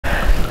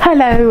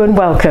Hello and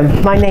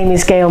welcome. My name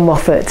is Gail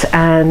Moffat,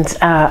 and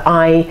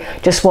I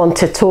just want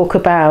to talk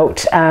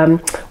about,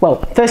 well,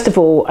 first of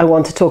all, I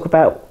want to talk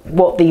about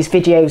what these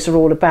videos are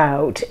all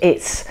about.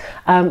 It's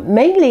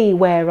mainly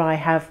where I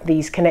have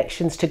these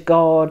connections to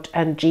God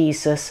and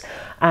Jesus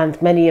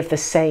and many of the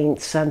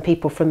saints and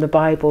people from the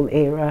Bible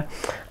era,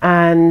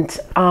 and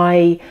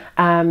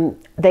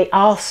they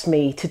asked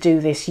me to do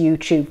this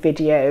YouTube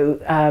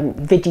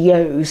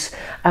videos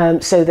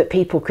so that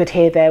people could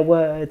hear their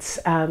words,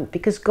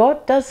 because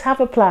God does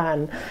have a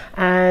plan,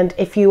 and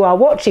if you are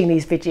watching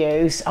these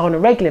videos on a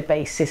regular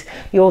basis,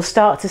 you'll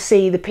start to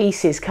see the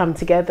pieces come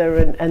together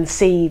and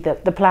see the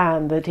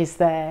plan that is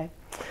there.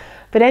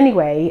 But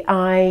anyway,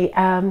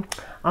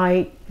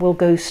 I will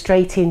go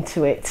straight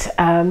into it.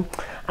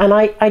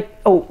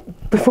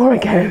 Before I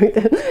go,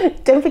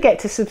 don't forget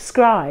to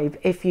subscribe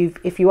if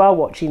you are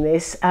watching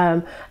this,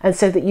 and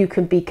so that you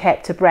can be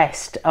kept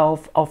abreast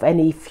of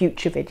any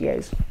future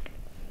videos.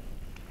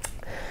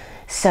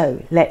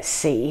 So let's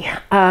see.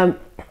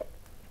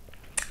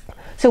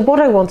 So what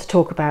I want to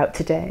talk about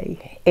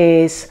today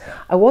is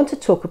I want to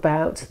talk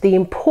about the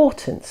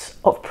importance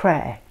of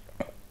prayer,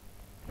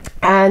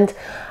 and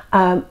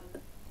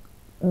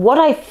what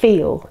I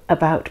feel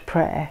about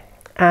prayer.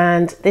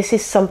 And this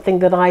is something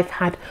that I've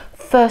had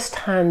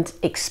first-hand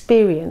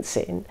experience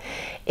in,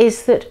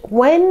 is that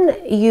when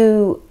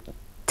you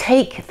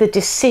take the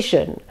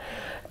decision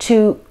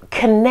to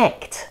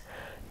connect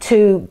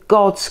to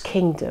God's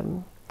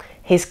kingdom,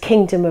 his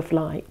kingdom of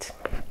light,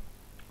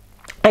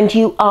 and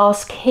you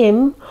ask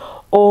him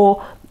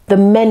or the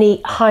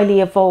many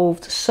highly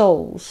evolved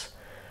souls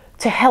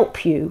to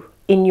help you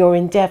in your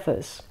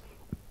endeavours,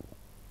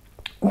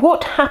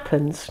 what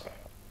happens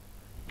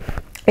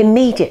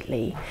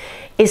immediately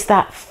is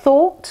that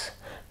thought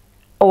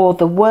or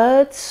the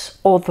words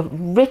or the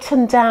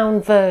written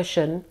down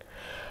version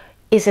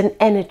is an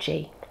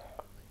energy,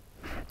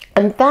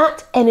 and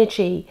that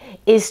energy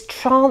is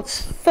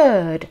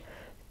transferred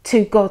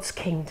to God's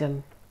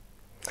kingdom.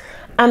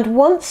 And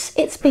once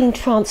it's been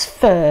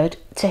transferred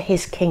to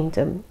his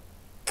kingdom,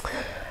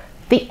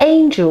 the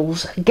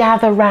angels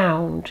gather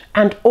round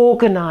and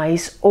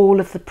organise all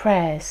of the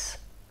prayers.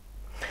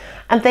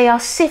 And they are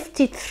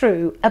sifted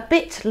through a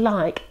bit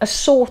like a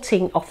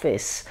sorting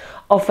office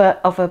of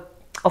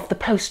the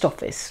post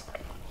office.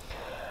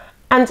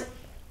 And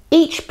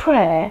each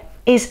prayer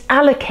is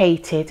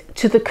allocated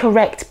to the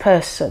correct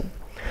person.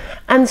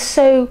 And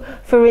so,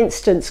 for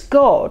instance,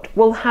 God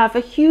will have a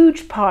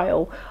huge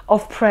pile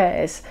of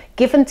prayers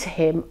given to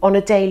him on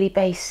a daily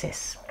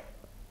basis.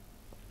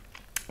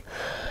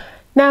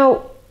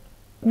 Now,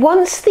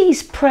 once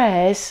these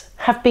prayers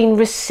have been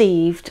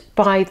received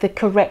by the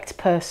correct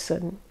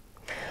person,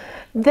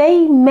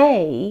 they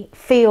may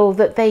feel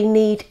that they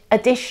need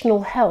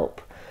additional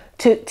help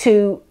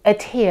to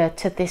adhere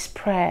to this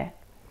prayer.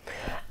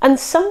 And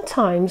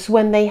sometimes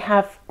when they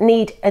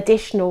need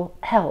additional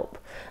help,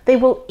 they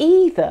will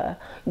either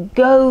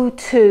go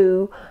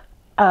to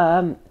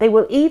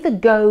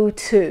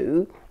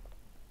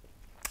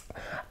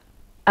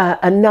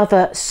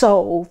another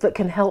soul that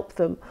can help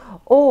them,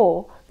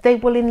 or they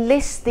will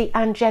enlist the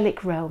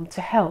angelic realm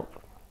to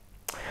help.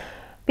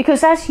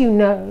 Because as you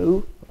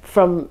know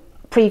from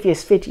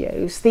previous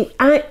videos, the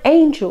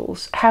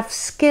angels have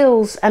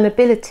skills and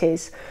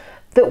abilities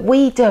that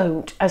we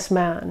don't as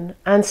man,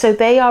 and so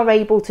they are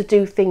able to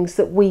do things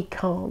that we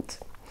can't.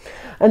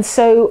 And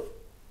so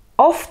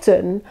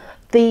often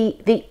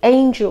the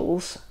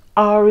angels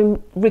are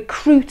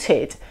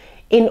recruited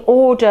in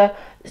order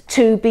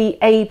to be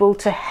able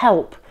to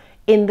help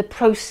in the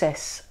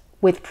process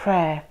with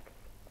prayer.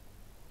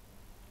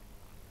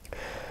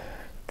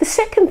 The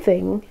second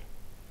thing,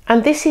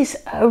 and this is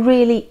a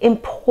really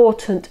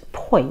important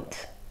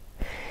point,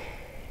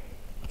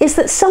 is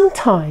that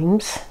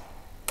sometimes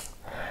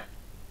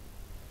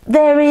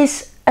there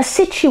is a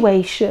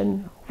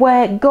situation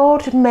where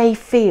God may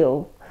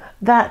feel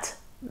that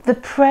the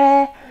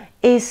prayer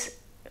is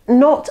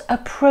not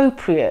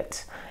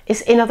appropriate.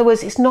 In other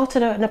words, it's not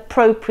an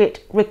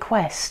appropriate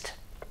request.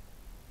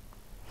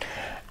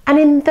 And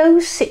in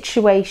those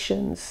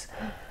situations,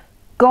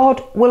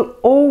 God will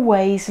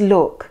always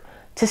look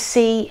to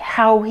see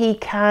how he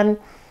can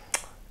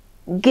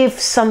give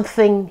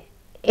something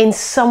in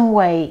some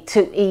way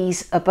to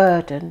ease a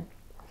burden,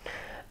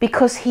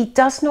 because he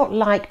does not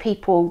like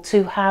people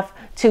to have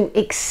to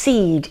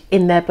exceed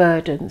in their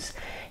burdens.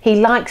 He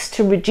likes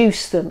to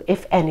reduce them,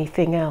 if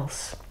anything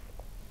else.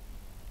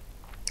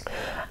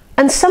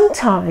 And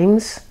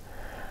sometimes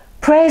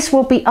prayers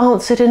will be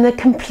answered in a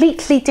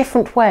completely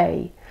different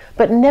way,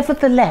 but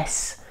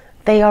nevertheless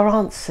they are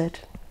answered.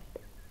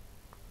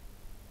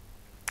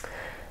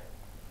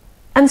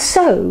 And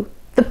so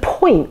the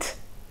point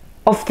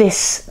of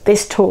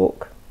this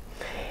talk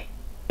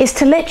is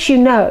to let you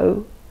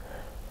know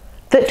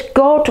that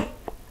God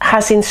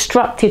has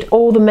instructed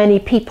all the many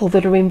people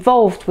that are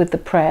involved with the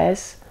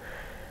prayers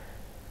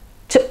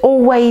to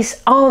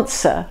always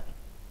answer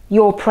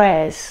your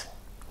prayers.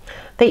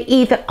 They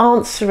either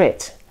answer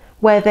it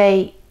where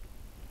they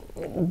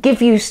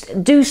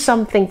do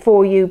something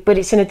for you, but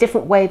it's in a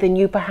different way than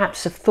you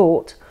perhaps have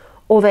thought,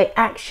 or they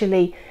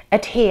actually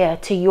adhere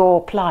to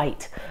your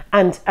plight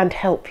and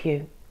help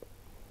you.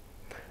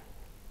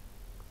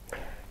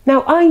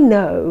 Now, I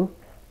know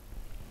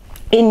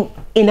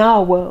in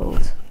our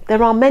world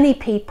there are many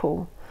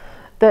people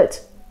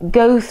that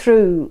go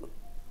through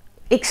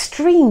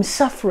extreme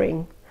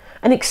suffering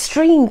and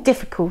extreme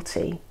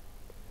difficulty,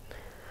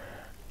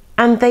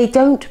 and they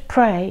don't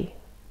pray.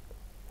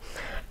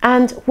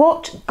 And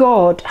what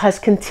God has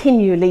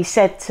continually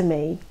said to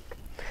me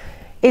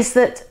is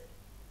that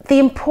the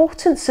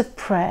importance of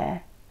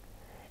prayer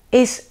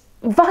is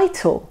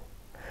vital,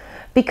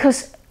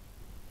 because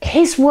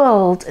his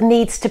world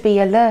needs to be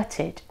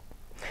alerted.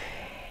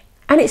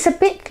 And it's a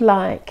bit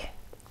like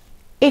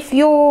if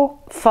your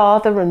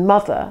father and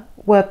mother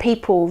were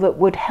people that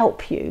would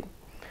help you,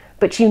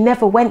 but you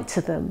never went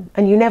to them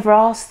and you never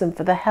asked them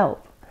for the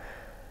help.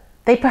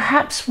 They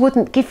perhaps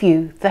wouldn't give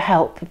you the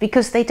help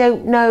because they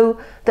don't know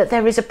that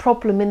there is a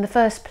problem in the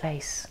first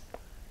place.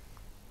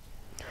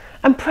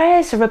 And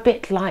prayers are a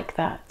bit like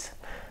that.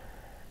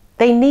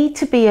 They need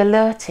to be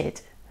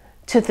alerted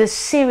to the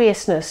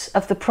seriousness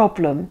of the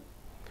problem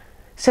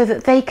so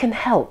that they can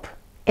help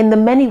in the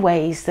many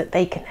ways that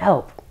they can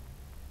help.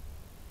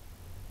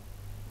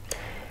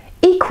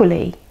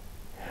 Equally,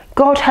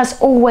 God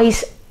has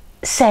always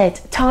said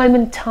time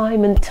and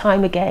time and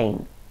time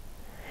again,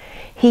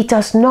 he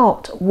does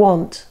not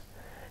want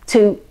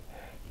to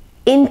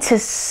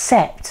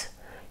intercept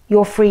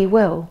your free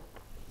will.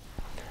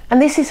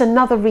 And this is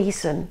another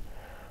reason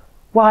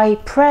why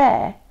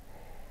prayer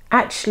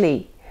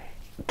actually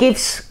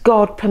gives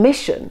God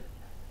permission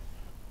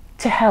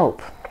to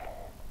help.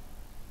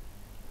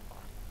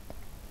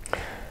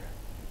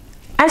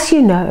 As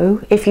you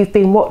know, if you've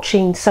been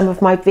watching some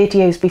of my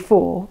videos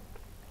before,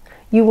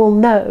 you will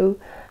know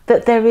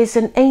that there is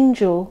an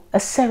angel, a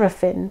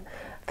seraphim,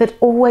 that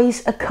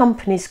always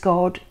accompanies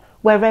God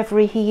wherever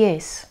he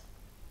is.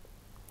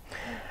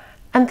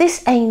 And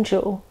this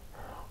angel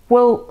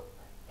will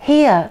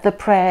hear the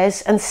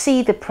prayers and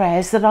see the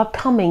prayers that are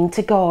coming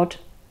to God.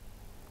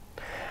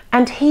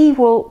 And he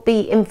will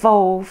be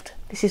involved,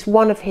 this is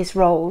one of his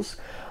roles,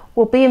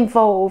 will be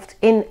involved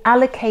in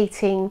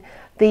allocating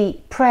the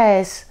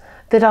prayers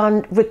that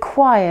are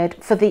required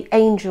for the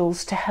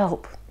angels to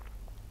help.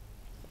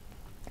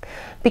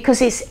 Because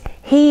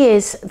he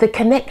is the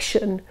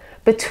connection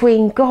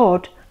between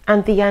God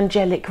and the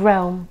angelic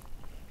realm.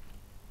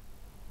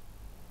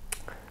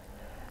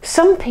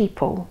 Some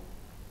people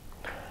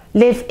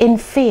live in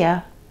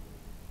fear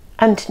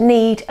and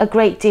need a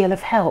great deal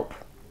of help.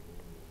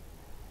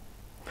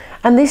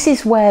 And this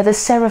is where the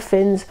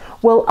seraphims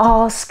will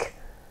ask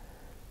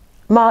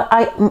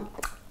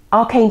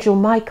Archangel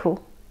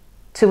Michael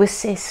to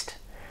assist,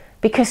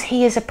 because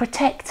he is a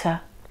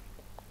protector.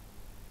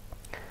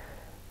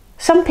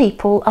 Some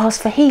people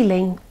ask for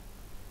healing,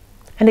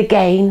 and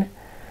again,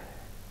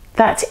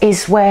 that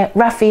is where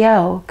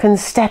Raphael can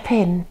step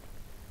in.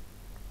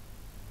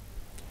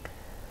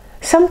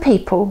 Some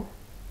people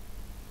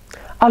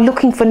are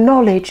looking for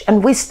knowledge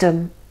and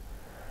wisdom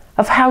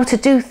of how to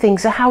do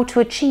things or how to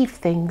achieve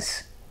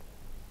things.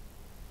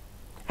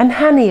 And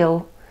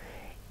Haniel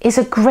is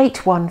a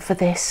great one for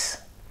this.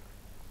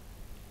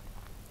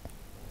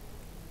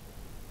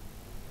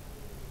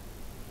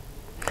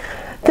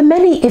 The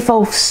many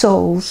evolved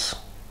souls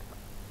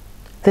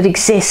that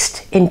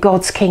exist in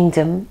God's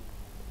kingdom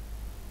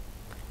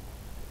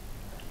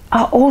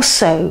are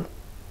also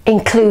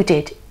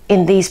included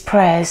in these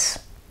prayers.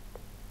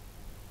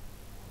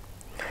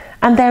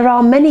 And there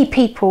are many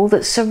people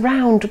that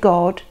surround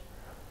God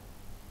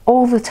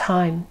all the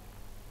time.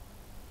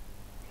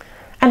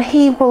 And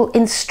he will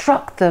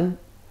instruct them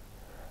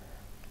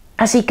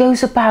as he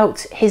goes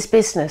about his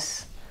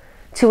business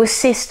to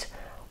assist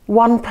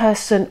one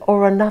person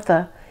or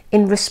another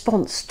in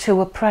response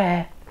to a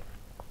prayer.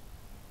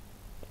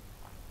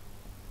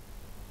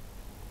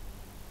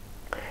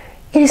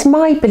 It is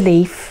my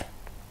belief,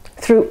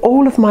 through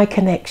all of my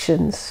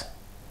connections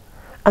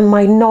and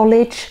my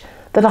knowledge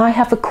that I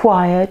have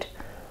acquired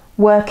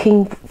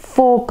working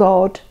for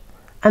God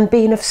and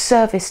being of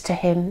service to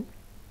him,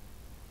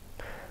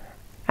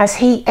 as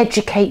he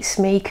educates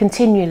me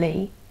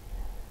continually,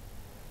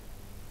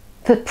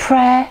 that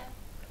prayer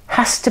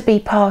has to be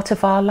part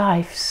of our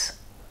lives.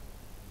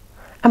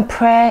 And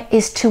prayer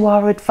is to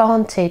our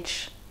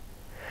advantage.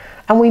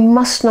 And we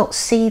must not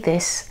see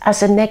this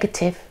as a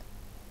negative.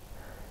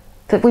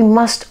 That we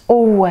must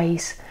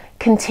always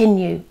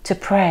continue to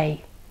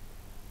pray.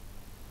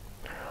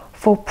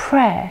 For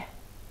prayer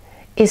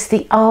is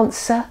the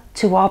answer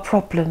to our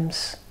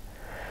problems.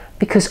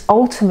 Because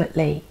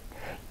ultimately,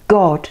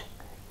 God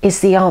is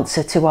the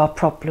answer to our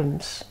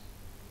problems.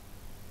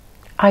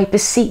 I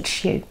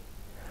beseech you,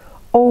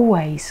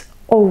 always,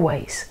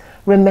 always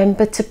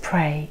remember to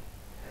pray,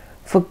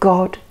 for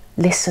God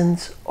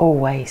listens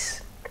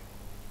always.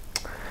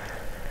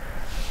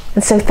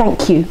 And so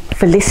thank you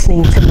for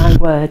listening to my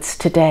words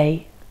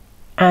today,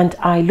 and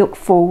I look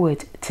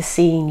forward to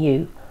seeing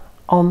you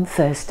on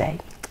Thursday.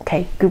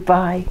 Okay,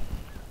 goodbye.